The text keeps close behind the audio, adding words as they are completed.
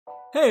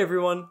Hey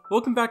everyone,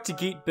 welcome back to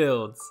Geet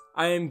Builds.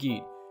 I am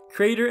Geet,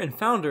 creator and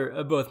founder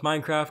of both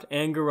Minecraft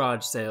and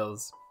Garage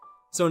Sales.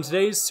 So in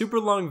today's super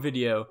long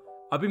video,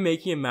 I'll be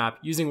making a map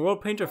using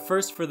World Painter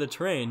first for the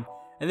terrain,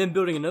 and then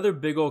building another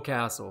big old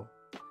castle.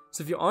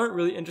 So if you aren't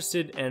really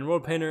interested in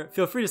World Painter,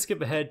 feel free to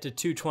skip ahead to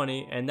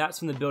 220, and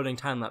that's when the building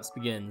time-lapse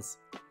begins.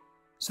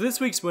 So this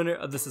week's winner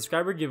of the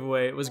subscriber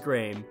giveaway was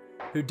Graham,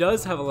 who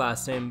does have a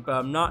last name, but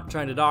I'm not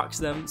trying to dox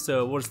them,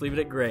 so we'll just leave it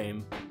at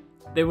Graham.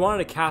 They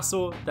wanted a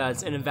castle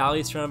that's in a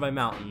valley surrounded by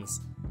mountains,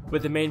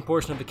 with the main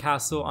portion of the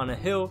castle on a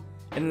hill,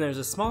 and then there's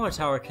a smaller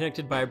tower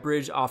connected by a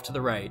bridge off to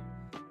the right.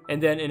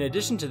 And then in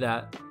addition to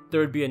that,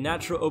 there would be a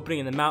natural opening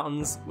in the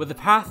mountains with a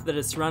path that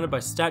is surrounded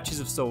by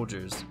statues of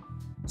soldiers.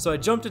 So I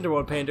jumped into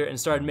World Painter and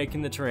started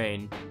making the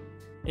terrain.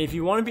 And if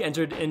you want to be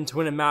entered in to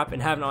win a map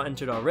and haven't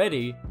entered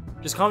already,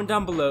 just comment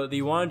down below that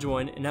you want to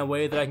join in a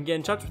way that I can get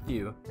in touch with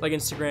you, like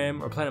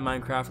Instagram or Planet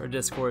Minecraft or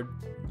Discord.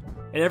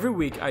 And every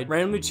week, I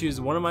randomly choose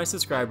one of my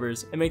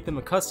subscribers and make them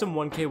a custom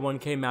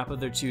 1K map of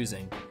their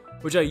choosing,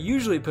 which I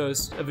usually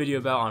post a video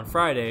about on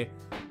Friday,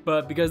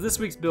 but because this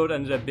week's build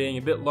ended up being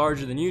a bit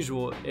larger than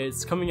usual,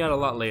 it's coming out a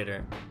lot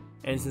later.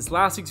 And since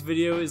last week's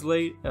video is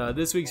late,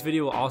 this week's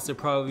video will also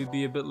probably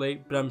be a bit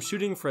late, but I'm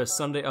shooting for a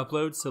Sunday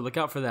upload, so look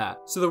out for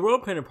that. So the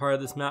World Painter part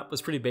of this map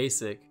was pretty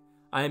basic.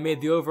 I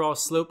made the overall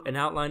slope and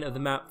outline of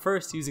the map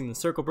first using the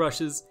circle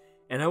brushes,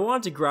 and I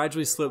wanted to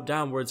gradually slope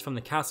downwards from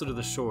the castle to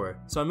the shore,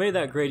 so I made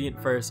that gradient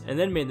first and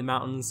then made the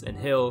mountains and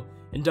hill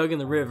and dug in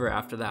the river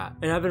after that.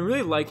 And I've been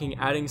really liking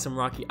adding some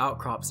rocky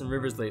outcrops and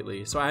rivers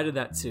lately, so I added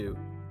that too.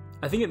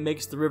 I think it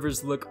makes the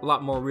rivers look a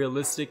lot more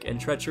realistic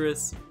and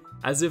treacherous,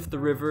 as if the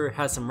river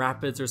has some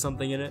rapids or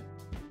something in it.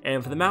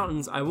 And for the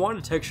mountains, I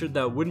wanted a texture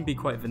that wouldn't be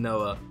quite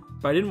vanilla,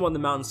 but I didn't want the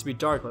mountains to be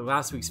dark like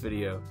last week's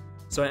video.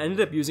 So I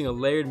ended up using a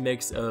layered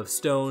mix of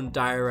stone,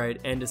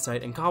 diorite,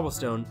 andesite, and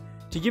cobblestone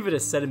to give it a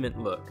sediment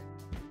look.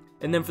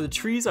 And then for the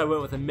trees, I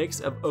went with a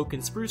mix of oak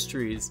and spruce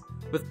trees,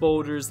 with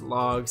boulders,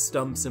 logs,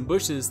 stumps, and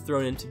bushes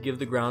thrown in to give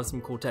the ground some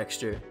cool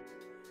texture.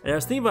 And I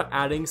was thinking about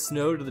adding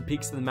snow to the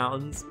peaks of the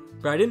mountains,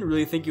 but I didn't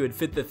really think it would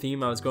fit the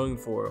theme I was going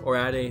for, or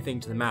add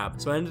anything to the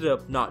map, so I ended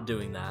up not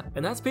doing that.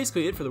 And that's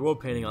basically it for the world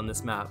painting on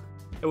this map.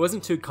 It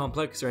wasn't too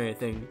complex or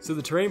anything, so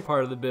the terrain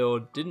part of the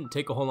build didn't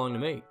take a whole long to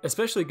make,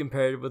 especially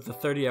compared with the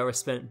 30 hours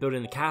spent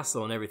building the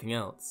castle and everything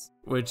else,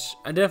 which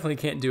I definitely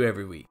can't do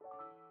every week.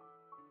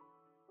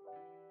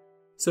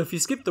 So if you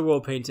skipped the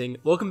world painting,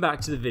 welcome back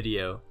to the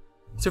video.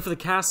 So for the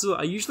castle,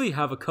 I usually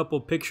have a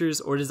couple pictures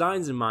or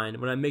designs in mind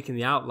when I'm making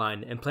the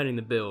outline and planning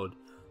the build,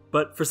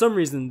 but for some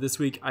reason this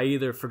week I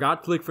either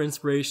forgot to look for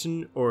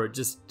inspiration or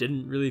just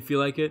didn't really feel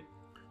like it.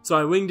 So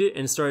I winged it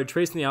and started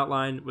tracing the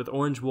outline with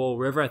orange wool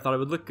wherever I thought it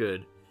would look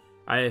good.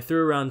 I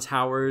threw around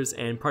towers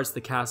and parts of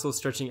the castle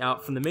stretching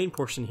out from the main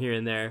portion here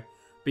and there,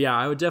 but yeah,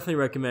 I would definitely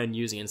recommend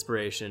using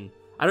inspiration.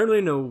 I don't really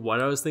know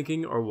what I was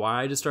thinking or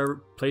why I just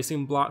started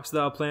placing blocks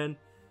without a plan.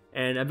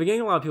 And I've been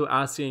getting a lot of people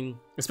asking,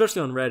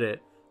 especially on Reddit,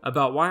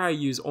 about why I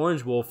use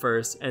orange wool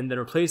first and then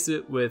replace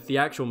it with the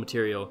actual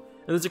material,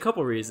 and there's a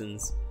couple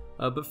reasons.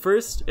 But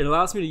first, it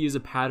allows me to use a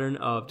pattern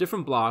of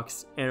different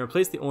blocks and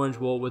replace the orange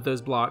wool with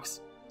those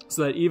blocks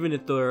so that even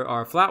if there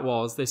are flat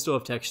walls, they still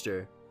have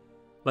texture.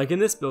 Like in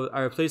this build, I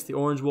replaced the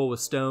orange wool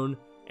with stone,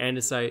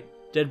 andesite,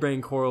 dead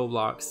brain coral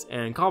blocks,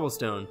 and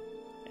cobblestone,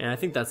 and I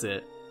think that's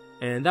it.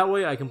 And that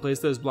way I can place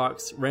those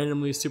blocks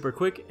randomly super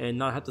quick and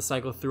not have to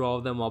cycle through all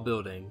of them while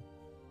building.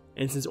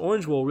 And since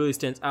orange wool really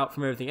stands out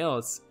from everything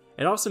else,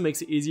 it also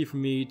makes it easy for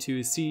me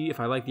to see if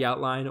I like the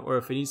outline or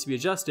if it needs to be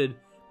adjusted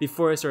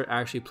before I start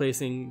actually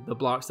placing the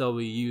blocks that will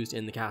be used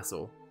in the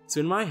castle. So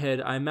in my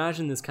head, I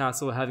imagine this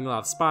castle having a lot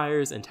of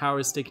spires and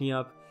towers sticking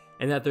up,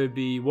 and that there would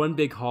be one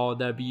big hall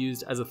that would be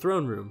used as a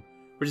throne room,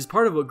 which is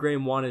part of what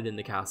Graham wanted in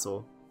the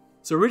castle.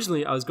 So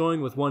originally I was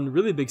going with one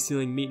really big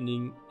ceiling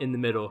meeting in the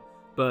middle,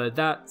 but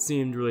that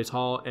seemed really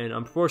tall and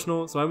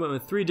unproportional, so I went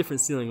with 3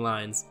 different ceiling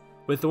lines,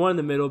 with the one in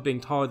the middle being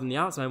taller than the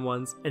outside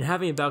ones and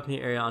having a balcony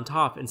area on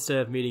top instead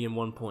of meeting in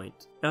one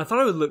point. And I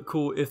thought it would look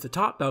cool if the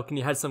top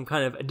balcony had some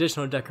kind of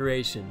additional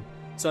decoration,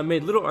 so I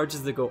made little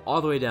arches that go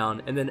all the way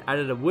down and then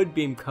added a wood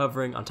beam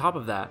covering on top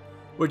of that,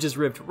 which is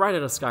ripped right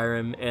out of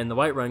Skyrim and the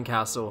Whiterun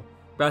castle,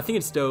 but I think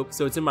it's dope,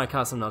 so it's in my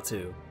castle now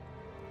too.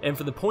 And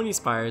for the pointy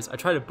spires, I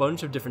tried a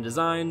bunch of different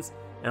designs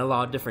and a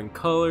lot of different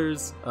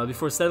colors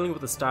before settling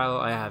with the style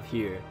I have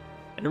here.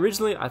 And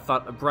originally I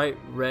thought a bright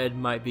red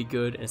might be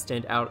good and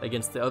stand out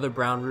against the other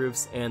brown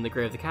roofs and the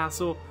grey of the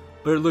castle,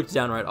 but it looked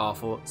downright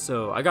awful,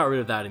 so I got rid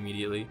of that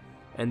immediately.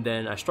 And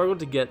then I struggled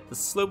to get the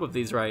slope of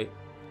these right,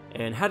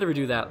 and had to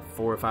redo that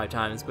 4 or 5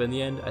 times, but in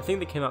the end I think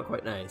they came out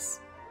quite nice.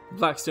 The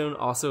black stone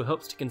also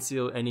helps to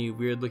conceal any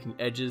weird looking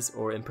edges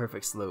or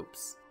imperfect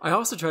slopes. I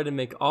also tried to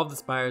make all of the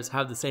spires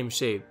have the same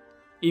shape,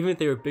 even if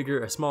they were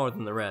bigger or smaller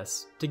than the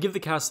rest, to give the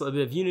castle a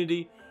bit of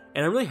unity,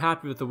 and I'm really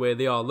happy with the way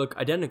they all look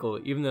identical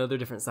even though they're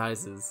different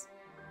sizes.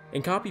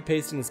 And copy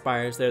pasting the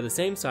spires that are the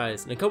same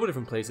size in a couple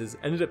different places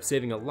ended up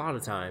saving a lot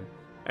of time,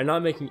 and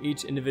not making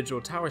each individual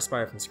tower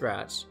spire from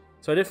scratch,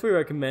 so I definitely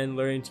recommend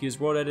learning to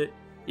use World Edit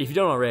if you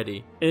don't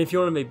already. And if you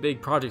want to make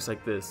big projects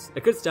like this,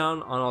 it cuts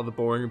down on all the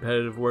boring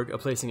repetitive work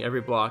of placing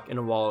every block in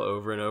a wall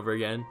over and over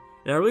again.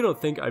 And I really don't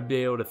think I'd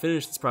be able to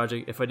finish this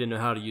project if I didn't know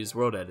how to use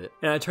World Edit.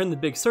 And I turned the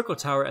big circle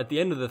tower at the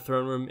end of the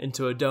throne room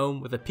into a dome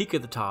with a peak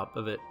at the top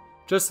of it,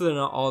 just so that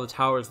not all the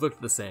towers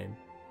looked the same.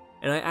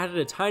 And I added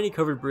a tiny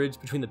covered bridge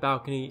between the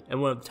balcony and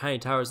one of the tiny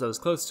towers that was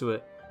close to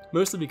it,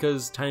 mostly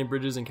because tiny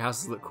bridges and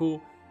castles look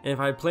cool, and if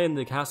I had planned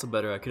the castle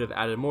better I could have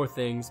added more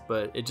things,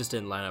 but it just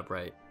didn't line up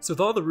right. So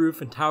with all the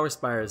roof and tower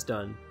spires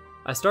done,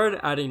 I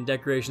started adding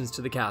decorations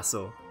to the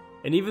castle,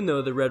 and even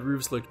though the red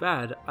roofs looked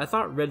bad, I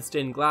thought red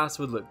stained glass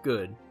would look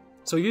good.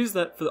 So I used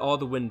that for all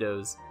the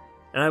windows,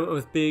 and I went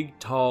with big,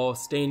 tall,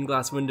 stained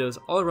glass windows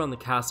all around the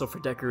castle for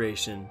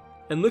decoration.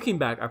 And looking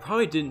back, I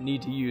probably didn't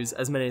need to use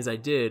as many as I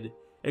did,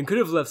 and could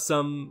have left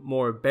some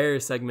more bare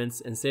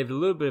segments and saved a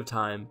little bit of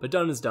time, but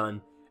done is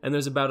done, and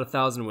there's about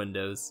 1,000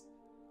 windows.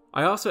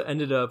 I also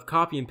ended up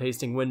copy and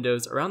pasting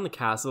windows around the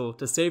castle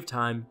to save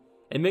time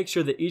and make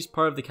sure that each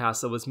part of the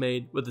castle was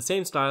made with the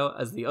same style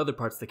as the other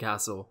parts of the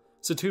castle,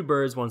 so 2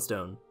 birds, 1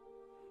 stone.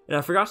 And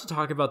I forgot to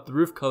talk about the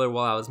roof color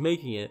while I was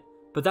making it,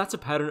 but that's a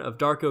pattern of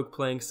dark oak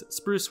planks,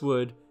 spruce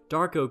wood,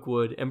 dark oak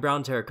wood, and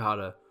brown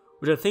terracotta,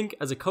 which I think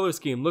as a color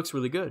scheme looks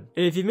really good.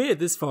 And if you made it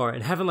this far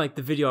and haven't liked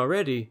the video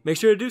already, make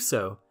sure to do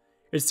so.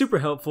 It's super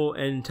helpful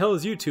and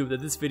tells YouTube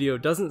that this video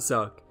doesn't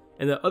suck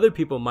and that other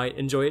people might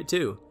enjoy it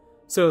too.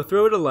 So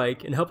throw it a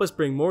like and help us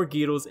bring more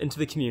Geetles into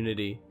the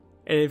community.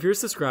 And if you're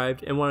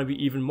subscribed and want to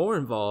be even more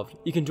involved,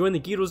 you can join the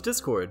Geetles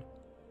Discord.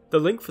 The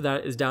link for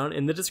that is down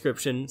in the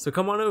description, so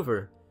come on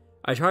over.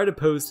 I try to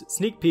post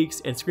sneak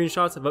peeks and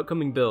screenshots of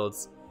upcoming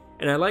builds,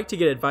 and I like to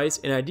get advice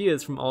and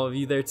ideas from all of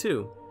you there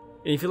too.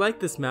 And if you like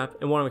this map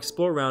and want to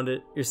explore around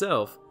it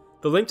yourself,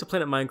 the link to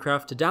Planet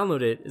Minecraft to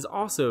download it is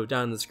also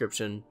down in the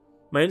description.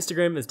 My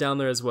Instagram is down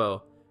there as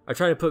well. I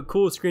try to put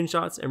cool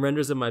screenshots and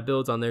renders of my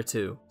builds on there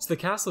too. So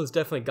the castle is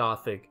definitely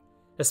Gothic,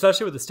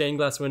 especially with the stained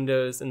glass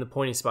windows and the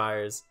pointy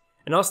spires,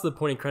 and also the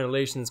pointy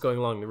crenellations going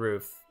along the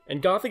roof.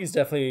 And Gothic is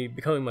definitely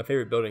becoming my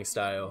favorite building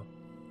style.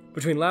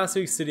 Between last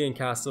week's city and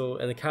castle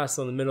the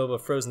castle in the middle of a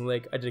frozen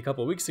lake I did a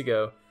couple weeks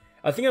ago,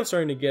 I think I'm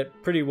starting to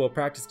get pretty well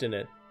practiced in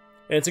it.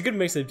 And it's a good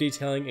mix of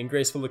detailing and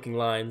graceful looking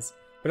lines,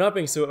 but not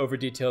being so over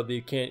detailed that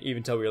you can't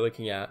even tell what you're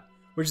looking at,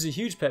 which is a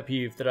huge pet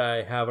peeve that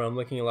I have when I'm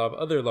looking at a lot of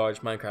other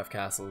large Minecraft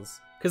castles.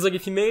 Cause like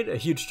if you made a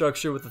huge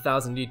structure with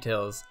 1,000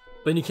 details,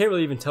 but you can't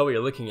really even tell what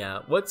you're looking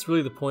at, what's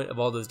really the point of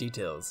all those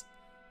details?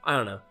 I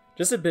don't know,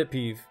 just a bit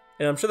peeve,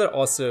 and I'm sure that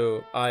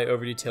also I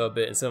over detail a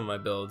bit in some of my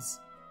builds.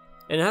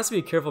 And it has to be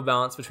a careful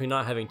balance between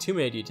not having too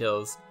many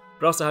details,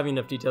 but also having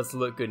enough details to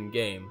look good in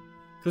game.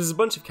 Because there's a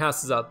bunch of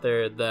castles out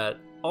there that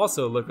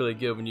also look really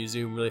good when you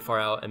zoom really far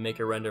out and make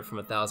a render from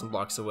 1,000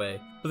 blocks away.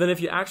 But then if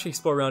you actually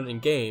explore around in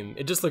game,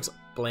 it just looks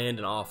bland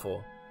and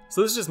awful.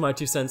 So this is just my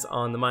 2 cents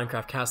on the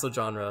Minecraft castle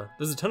genre.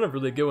 There's a ton of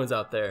really good ones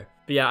out there.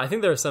 But yeah, I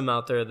think there are some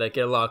out there that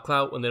get a lot of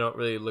clout when they don't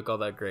really look all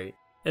that great.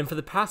 And for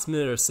the past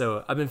minute or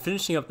so, I've been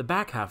finishing up the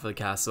back half of the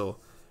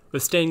castle,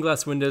 with stained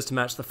glass windows to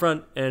match the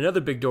front, and another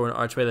big door and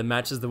archway that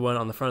matches the one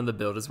on the front of the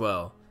build as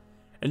well.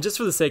 And just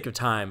for the sake of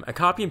time, I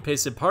copy and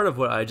pasted part of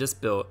what I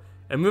just built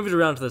and moved it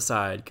around to the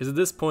side, because at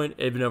this point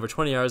it had been over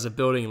 20 hours of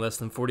building in less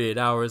than 48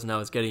 hours and I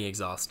was getting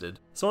exhausted.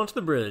 So onto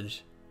the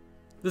bridge.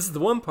 This is the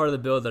one part of the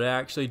build that I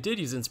actually did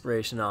use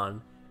inspiration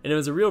on, and it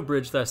was a real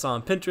bridge that I saw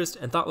on Pinterest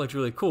and thought looked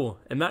really cool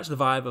and matched the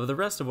vibe of the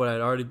rest of what I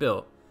had already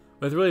built,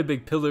 with really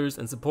big pillars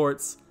and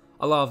supports,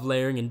 a lot of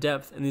layering and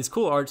depth, and these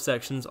cool arch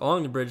sections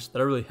along the bridge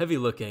that are really heavy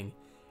looking,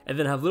 and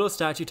then have little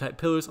statue type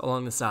pillars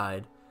along the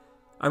side.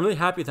 I'm really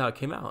happy with how it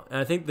came out, and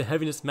I think the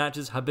heaviness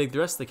matches how big the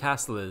rest of the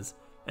castle is,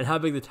 and how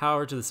big the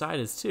tower to the side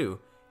is too,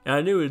 and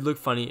I knew it would look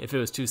funny if it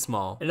was too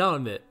small. And I'll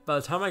admit, by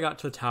the time I got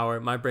to the tower,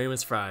 my brain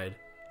was fried.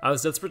 I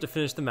was desperate to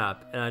finish the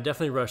map, and I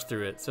definitely rushed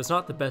through it, so it's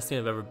not the best thing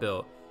I've ever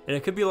built, and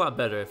it could be a lot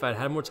better if I'd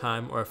had more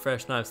time or a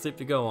fresh night of sleep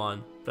to go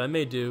on, but I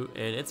may do,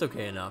 and it's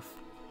okay enough.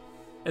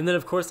 And then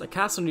of course, a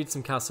castle needs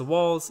some castle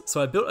walls,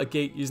 so I built a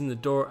gate using the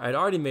door I'd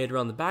already made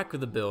around the back of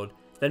the build,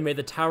 then made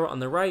the tower on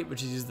the right,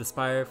 which is used the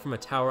spire from a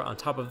tower on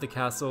top of the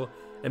castle,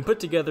 and put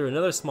together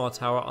another small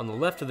tower on the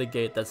left of the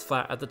gate that's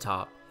flat at the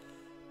top.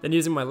 Then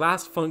using my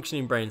last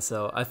functioning brain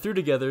cell, I threw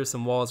together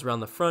some walls around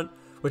the front,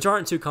 which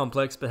aren't too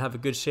complex but have a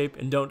good shape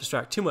and don't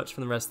distract too much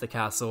from the rest of the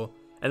castle,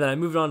 and then I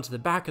moved on to the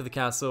back of the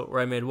castle where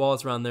I made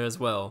walls around there as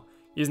well,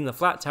 using the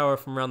flat tower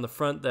from around the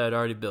front that I'd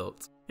already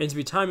built. And to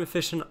be time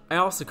efficient, I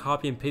also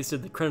copy and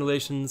pasted the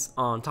crenellations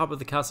on top of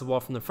the castle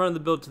wall from the front of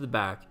the build to the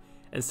back,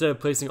 instead of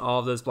placing all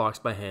of those blocks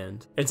by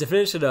hand. And to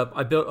finish it up,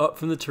 I built up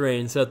from the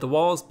terrain so that the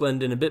walls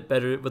blend in a bit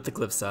better with the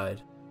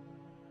cliffside.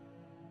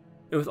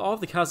 And with all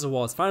of the castle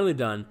walls finally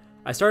done,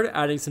 I started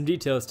adding some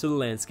details to the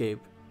landscape.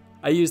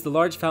 I used the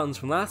large fountains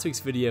from last week's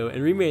video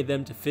and remade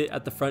them to fit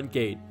at the front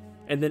gate,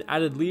 and then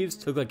added leaves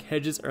to look like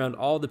hedges around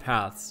all the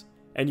paths,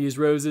 and used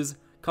roses,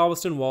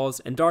 cobblestone walls,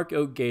 and dark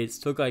oak gates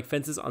to look like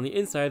fences on the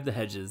inside of the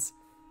hedges.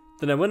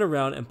 Then I went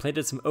around and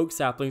planted some oak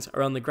saplings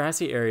around the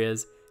grassy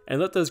areas and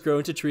let those grow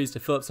into trees to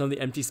fill up some of the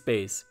empty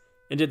space,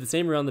 and did the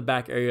same around the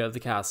back area of the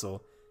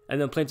castle, and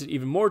then planted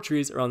even more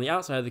trees around the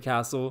outside of the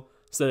castle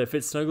so that it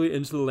fits snugly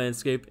into the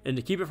landscape and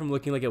to keep it from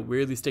looking like it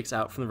weirdly sticks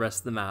out from the rest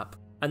of the map.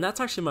 And that's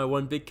actually my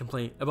one big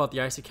complaint about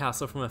the icy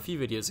castle from a few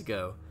videos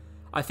ago.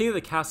 I think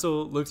that the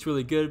castle looks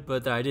really good,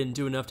 but that I didn't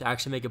do enough to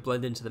actually make it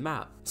blend into the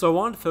map. So I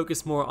wanted to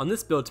focus more on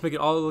this build to make it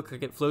all look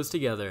like it flows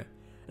together,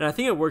 and I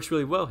think it works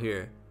really well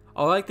here.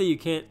 I like that you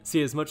can't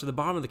see as much of the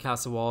bottom of the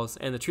castle walls,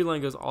 and the tree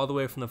line goes all the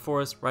way from the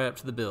forest right up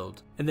to the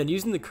build. And then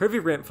using the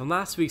curvy ramp from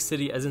last week's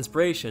city as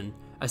inspiration,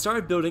 I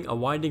started building a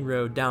winding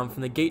road down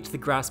from the gate to the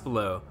grass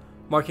below,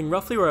 marking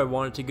roughly where I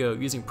wanted to go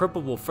using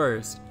purple wool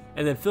first,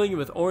 and then filling it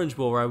with orange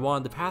wool where I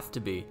wanted the path to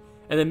be,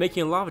 and then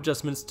making a lot of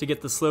adjustments to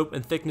get the slope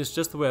and thickness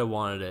just the way I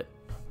wanted it.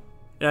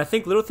 And I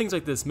think little things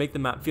like this make the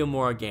map feel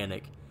more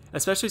organic,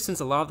 especially since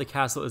a lot of the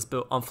castle is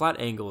built on flat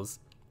angles,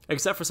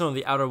 except for some of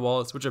the outer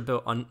walls which are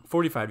built on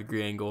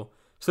 45-degree angle,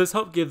 so this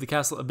helped give the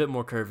castle a bit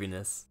more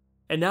curviness.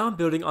 And now I'm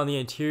building on the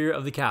interior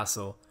of the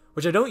castle,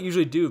 which I don't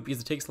usually do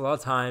because it takes a lot of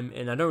time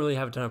and I don't really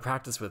have a ton of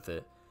practice with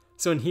it.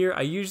 So in here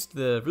I used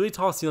the really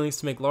tall ceilings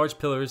to make large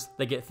pillars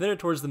that get thinner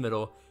towards the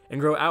middle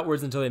and grow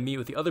outwards until they meet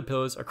with the other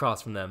pillars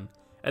across from them,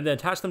 and then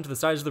attach them to the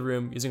sides of the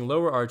room using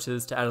lower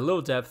arches to add a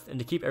little depth and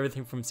to keep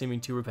everything from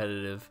seeming too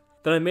repetitive.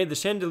 Then I made the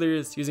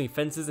chandeliers using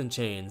fences and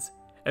chains,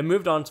 and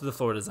moved on to the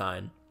floor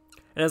design.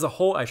 And as a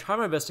whole, I tried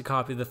my best to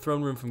copy the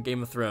throne room from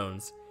Game of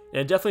Thrones, and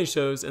it definitely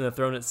shows in the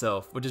throne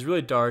itself, which is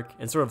really dark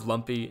and sort of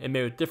lumpy and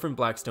made with different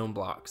black stone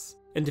blocks.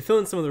 And to fill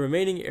in some of the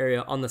remaining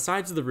area on the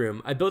sides of the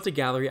room, I built a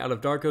gallery out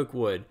of dark oak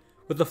wood,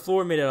 with the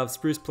floor made out of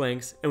spruce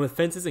planks and with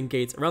fences and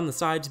gates around the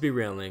side to be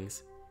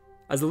railings.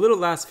 As a little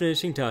last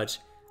finishing touch,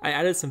 I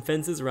added some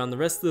fences around the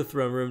rest of the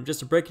throne room just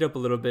to break it up a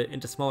little bit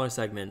into smaller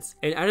segments,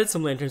 and added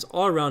some lanterns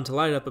all around to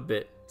light it up a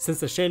bit,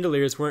 since the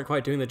chandeliers weren't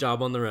quite doing the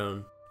job on their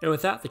own. And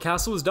with that, the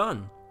castle was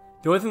done.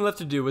 The only thing left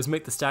to do was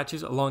make the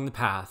statues along the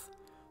path.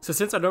 So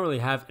since I don't really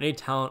have any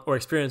talent or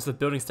experience with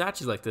building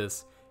statues like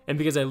this, and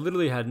because I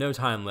literally had no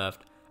time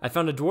left, I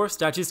found a dwarf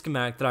statue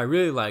schematic that I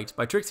really liked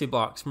by Trixie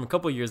Blocks from a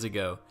couple years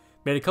ago,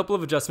 made a couple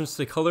of adjustments to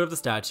the color of the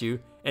statue,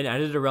 and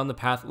added it around the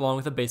path along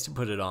with a base to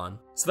put it on.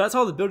 So that's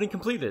all the building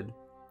completed.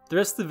 The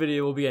rest of the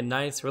video will be a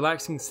nice,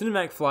 relaxing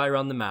cinematic fly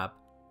around the map,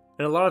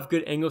 and a lot of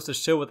good angles to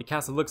show what the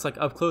castle looks like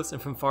up close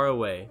and from far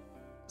away.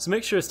 So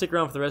make sure to stick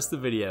around for the rest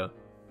of the video,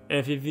 and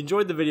if you've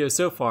enjoyed the video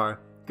so far,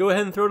 go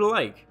ahead and throw it a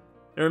like.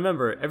 And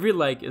remember, every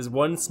like is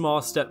one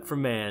small step for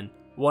man,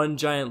 one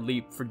giant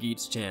leap for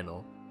Geet's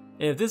channel.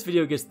 And if this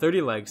video gets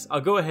 30 likes,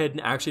 I'll go ahead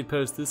and actually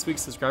post this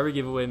week's subscriber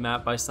giveaway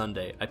map by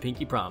Sunday, I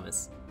pinky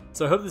promise.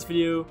 So I hope this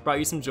video brought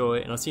you some joy,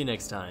 and I'll see you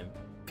next time.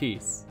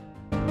 Peace.